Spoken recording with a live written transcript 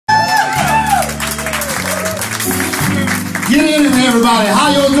Get in there, everybody.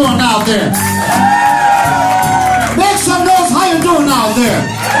 How you doing out there? Make some noise. How you doing out there?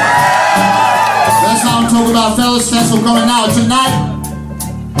 That's how I'm talking about, fellas. Thanks for coming out tonight.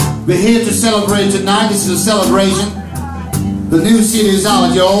 We're here to celebrate tonight. This is a celebration. The new CD is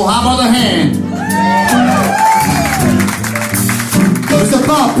out, yo. How about the hand? Mr.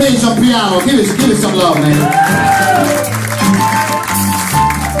 Bob Page on piano. Give it some love, man.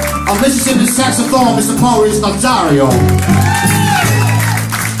 On Mississippi saxophone, Mr. Maurice Nazzaro.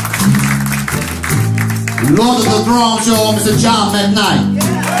 Lord of the drums, yo, Mr. John McKnight.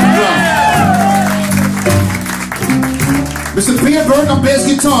 Mr. Burke on bass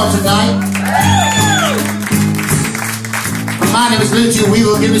guitar tonight. My name is G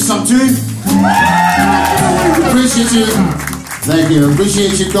Weevil. Give me some too. Appreciate you. Thank you.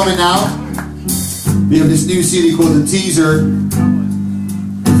 Appreciate you coming out. We have this new CD called The Teaser,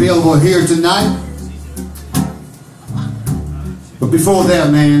 available here tonight. But before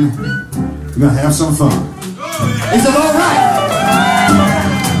that, man, we're gonna have some fun. Is it all right?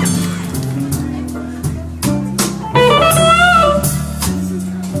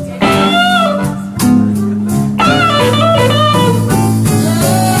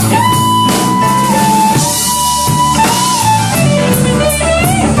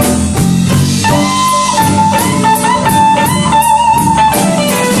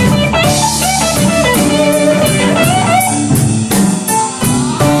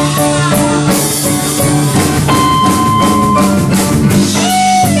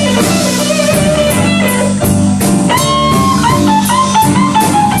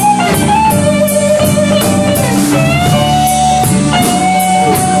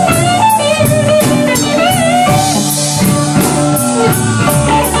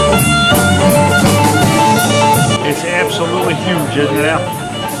 Huge, isn't it? I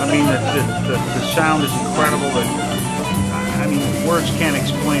mean, the sound is incredible. I mean, words can't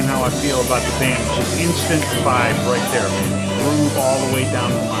explain how I feel about the band. It's just instant vibe right there, man. Groove all the way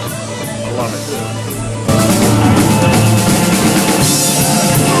down the line. I love it.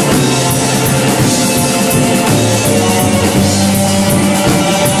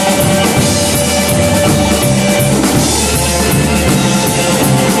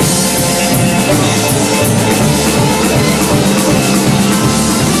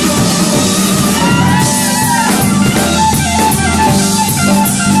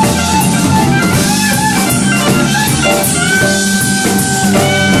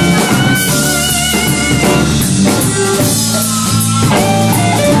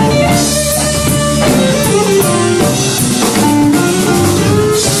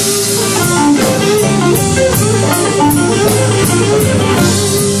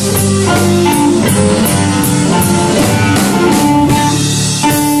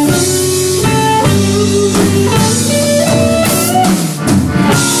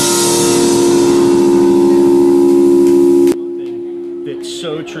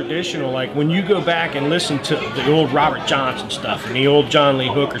 Traditional, like when you go back and listen to the old Robert Johnson stuff and the old John Lee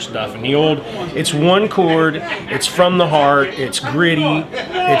Hooker stuff and the old, it's one chord, it's from the heart, it's gritty,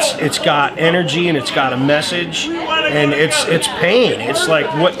 it's got energy and it's got a message, and it's pain. It's like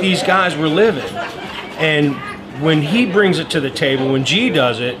what these guys were living. And when he brings it to the table, when G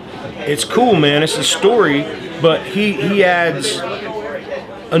does it, it's cool, man. It's a story, but he adds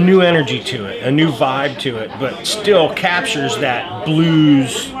a new energy to it, a new vibe to it, but still captures that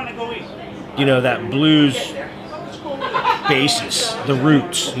blues, you know, that blues basis, the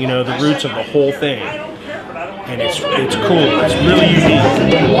roots, you know, the roots of the whole thing. And it's cool, it's really unique.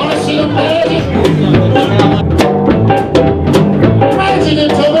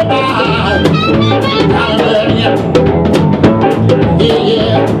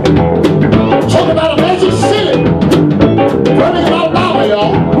 Talk about a magic city. Running about now,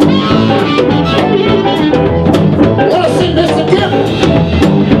 y'all. Wanna see Mr. Gibb?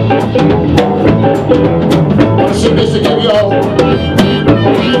 Wanna see Mr. Gibb, y'all?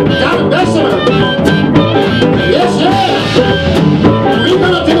 Down in Bessemer. Yes, yeah. We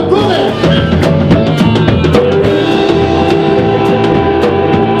run up to the pool there.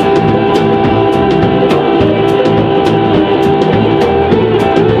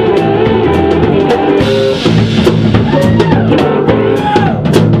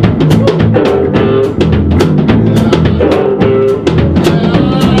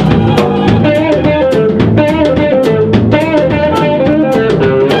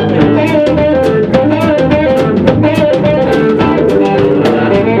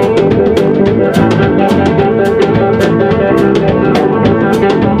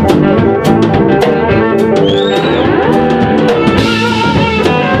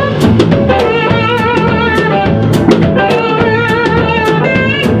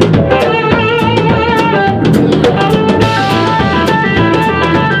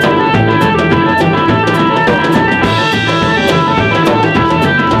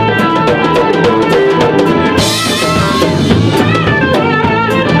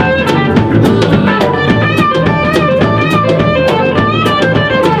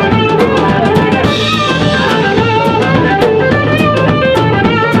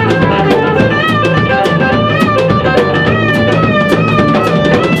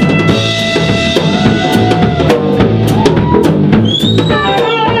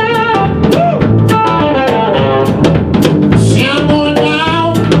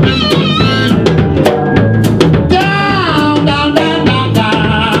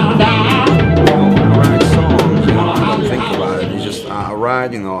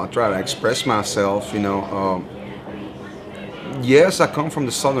 try to express myself, you know. Yes, I come from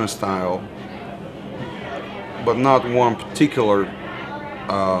the Southern style, but not one particular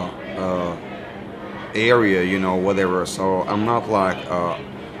area, you know, whatever. So I'm not like a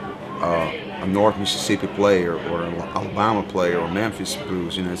North Mississippi player or an Alabama player or Memphis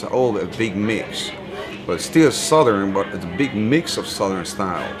blues, you know. It's all a big mix, but it's still Southern, but it's a big mix of Southern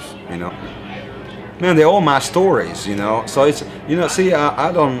styles, you know. Man, they're all my stories, you know. So it's, you know, see,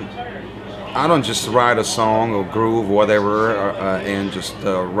 I don't just write a song or groove or whatever and just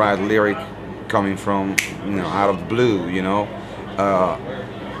write lyric coming from, you know, out of the blue, you know.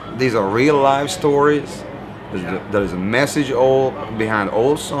 These are real life stories. There's a message all behind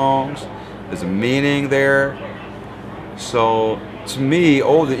old songs. There's a meaning there. So to me,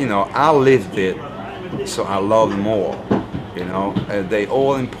 all the, you know, I lived it, so I love them all. You know, they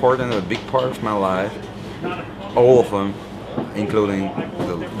all important, a big part of my life. All of them, including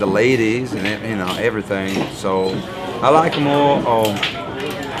the ladies and, you know, everything. So I like them all.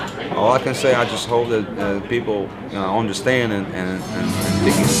 All I can say, I just hope that people, you know, understand and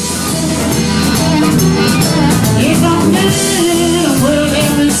dig it. If I'm in a world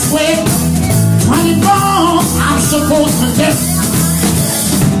every sweat, 24, I'm supposed to get.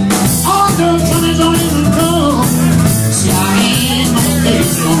 All the troubles don't even come. See, I ain't gonna take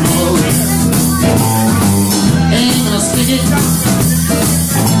it no more. Ain't gonna stick it.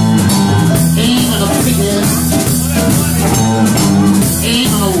 Ain't gonna pick it. Ain't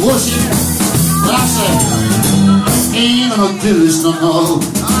gonna worship. But I said, ain't gonna do this no more.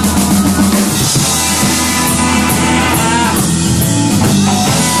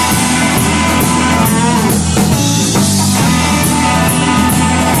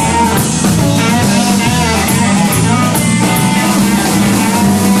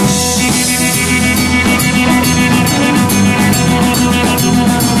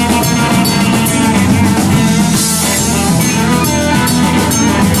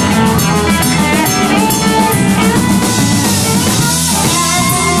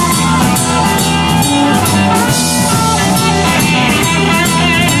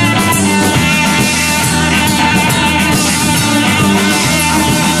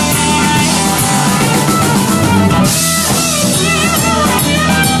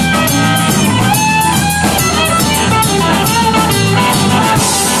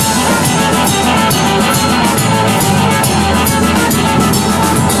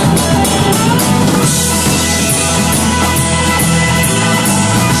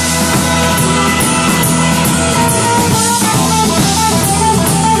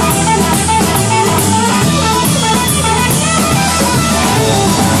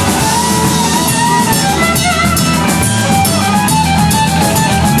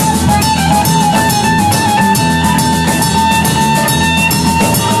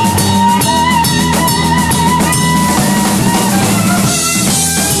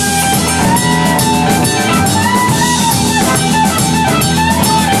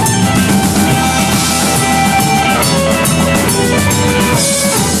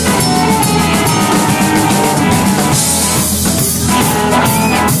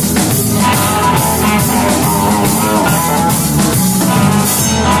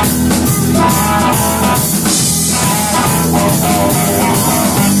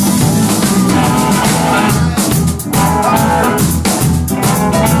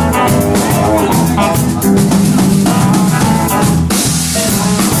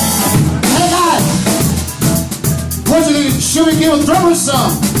 Should we give a drummer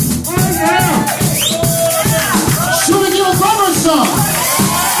some? Should we give a drummer some?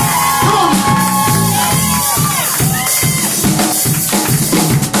 Come on.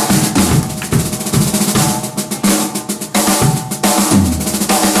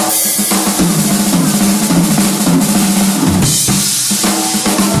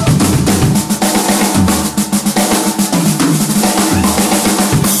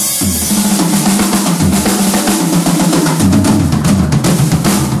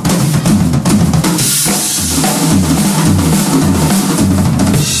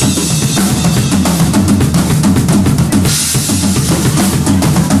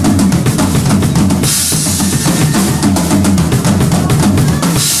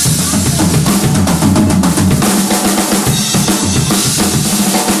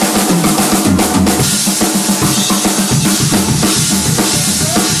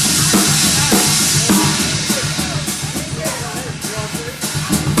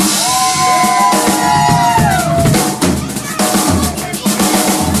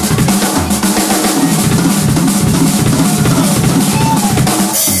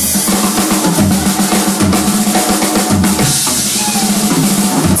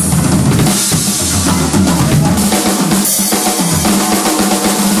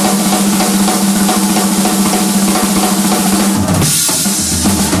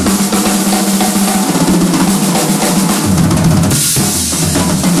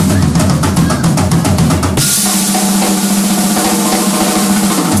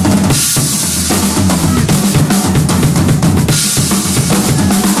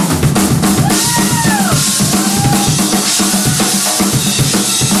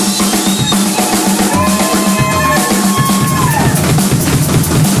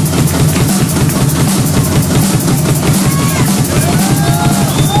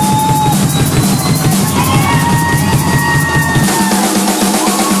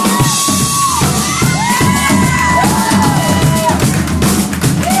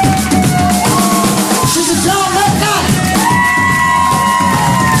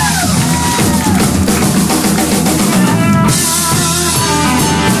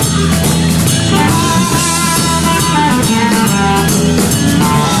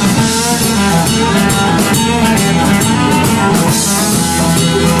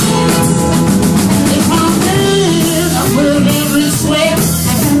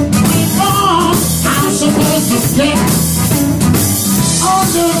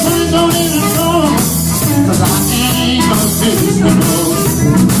 'cause I ain't gonna do this no more.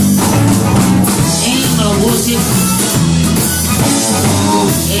 Ain't no worship,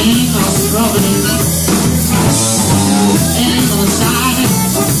 ain't no struggling, ain't no shining.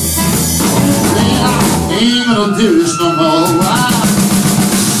 Ain't gonna do this no more.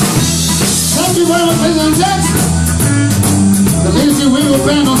 Thank you very much, ladies and gents. The ladies G Weevil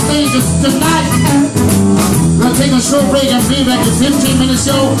band on stage tonight. We're gonna take a short break and be back in 15-minute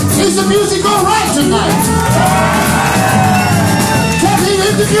show. Is the music alright tonight? Kathleen,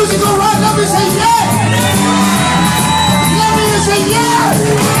 is the music alright? Let me say yeah! Let me say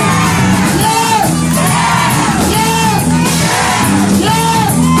yeah!